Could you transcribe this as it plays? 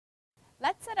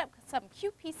let's set up some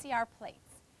qPCR plates.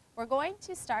 We're going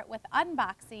to start with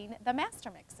unboxing the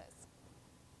master mixes.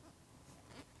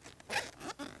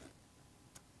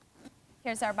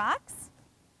 Here's our box.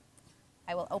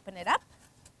 I will open it up.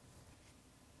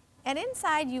 And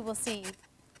inside you will see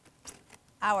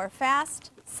our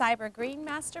fast SYBR Green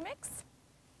master mix,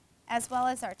 as well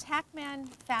as our TaqMan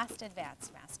Fast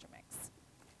Advanced Master mix.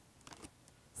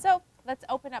 So let's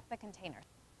open up the container.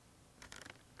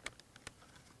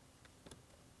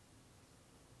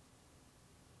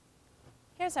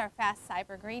 Here's our fast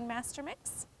SYBR Green master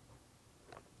mix.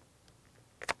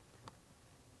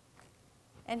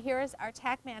 And here is our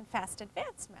TaqMan Fast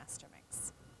Advanced Master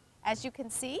mix. As you can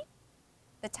see,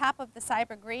 the top of the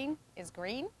SYBR Green is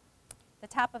green. The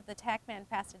top of the TaqMan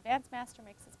Fast Advanced Master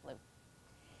mix is blue.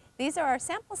 These are our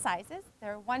sample sizes.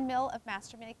 There are 1 ml of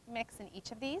master mix in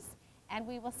each of these, and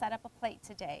we will set up a plate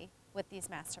today with these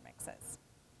master mixes.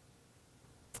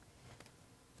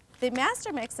 The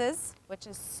master mixes, which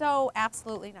is so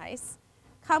absolutely nice,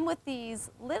 come with these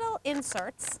little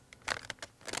inserts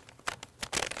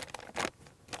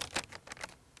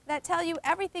that tell you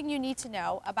everything you need to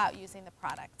know about using the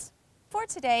product. For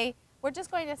today, we're just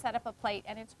going to set up a plate,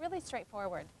 and it's really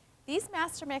straightforward. These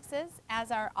master mixes,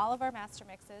 as are all of our master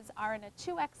mixes, are in a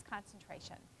 2x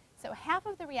concentration. So half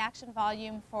of the reaction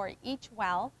volume for each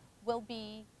well will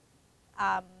be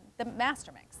the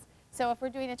master mix. So if we're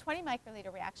doing a 20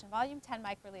 microliter reaction volume, 10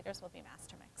 microliters will be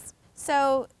master mix.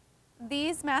 So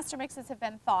these master mixes have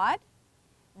been thawed,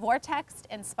 vortexed,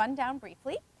 and spun down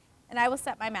briefly, and I will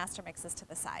set my master mixes to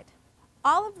the side.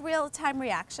 All of real-time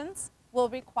reactions will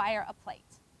require a plate.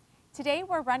 Today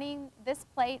we're running this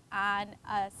plate on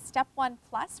a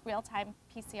StepOnePlus Real Time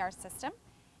PCR system,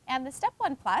 and the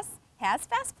StepOnePlus has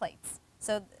fast plates.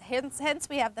 So hence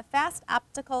we have the fast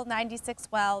optical 96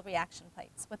 well reaction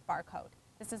plates with barcode.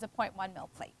 This is a 0.1 ml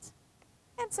plate.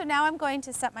 And so now I'm going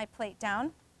to set my plate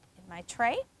down in my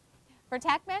tray. For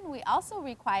TaqMan, we also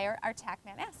require our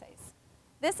TaqMan Assays.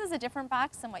 This is a different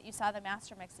box than what you saw the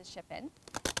master mixes ship in.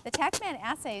 The TaqMan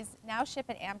Assays now ship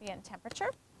at ambient temperature.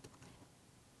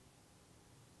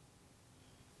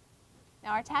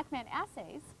 Now our TaqMan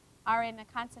Assays are in a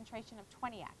concentration of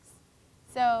 20x.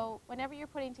 So whenever you're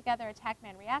putting together a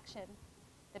TaqMan reaction,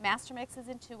 the master mix is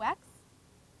in 2x,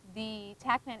 the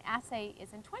TaqMan assay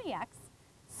is in 20x.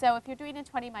 So if you're doing a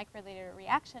 20 microliter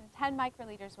reaction, 10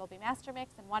 microliters will be master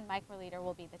mix and 1 microliter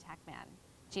will be the TaqMan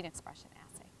gene expression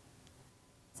assay.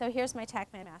 So here's my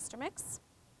TaqMan master mix.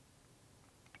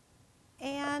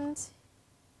 And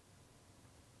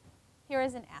here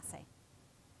is an assay.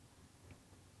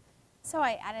 So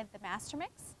I added the master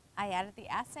mix, I added the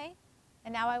assay,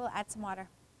 and now I will add some water.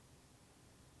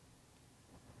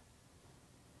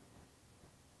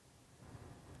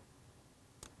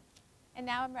 And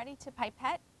now I'm ready to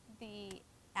pipette the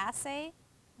assay,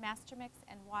 master mix,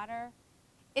 and water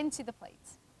into the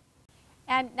plate.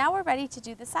 And now we're ready to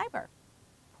do the SYBR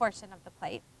portion of the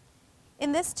plate.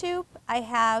 In this tube, I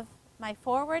have my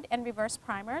forward and reverse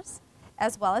primers,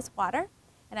 as well as water,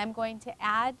 and I'm going to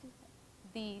add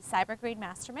the SYBR Green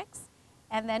master mix,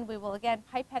 and then we will again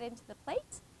pipette into the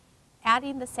plate,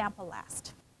 adding the sample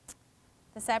last.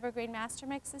 The SYBR Green master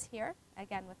mix is here,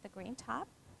 again with the green top.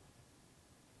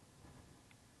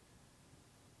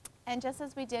 And just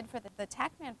as we did for the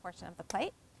TaqMan portion of the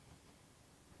plate,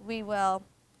 we will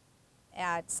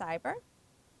add SYBR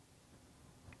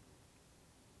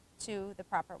to the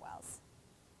proper wells.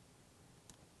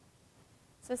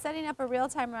 So setting up a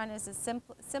real-time run is as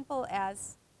simple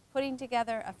as putting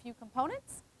together a few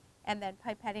components and then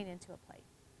pipetting into a plate.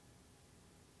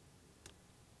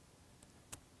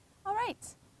 All right,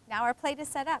 now our plate is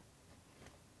set up.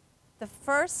 The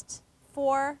first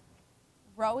 4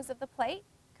 rows of the plate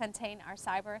contain our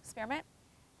SYBR experiment.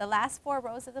 The last 4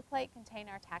 rows of the plate contain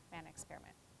our TaqMan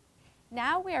experiment.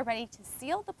 Now we are ready to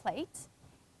seal the plate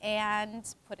and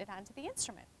put it onto the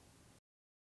instrument.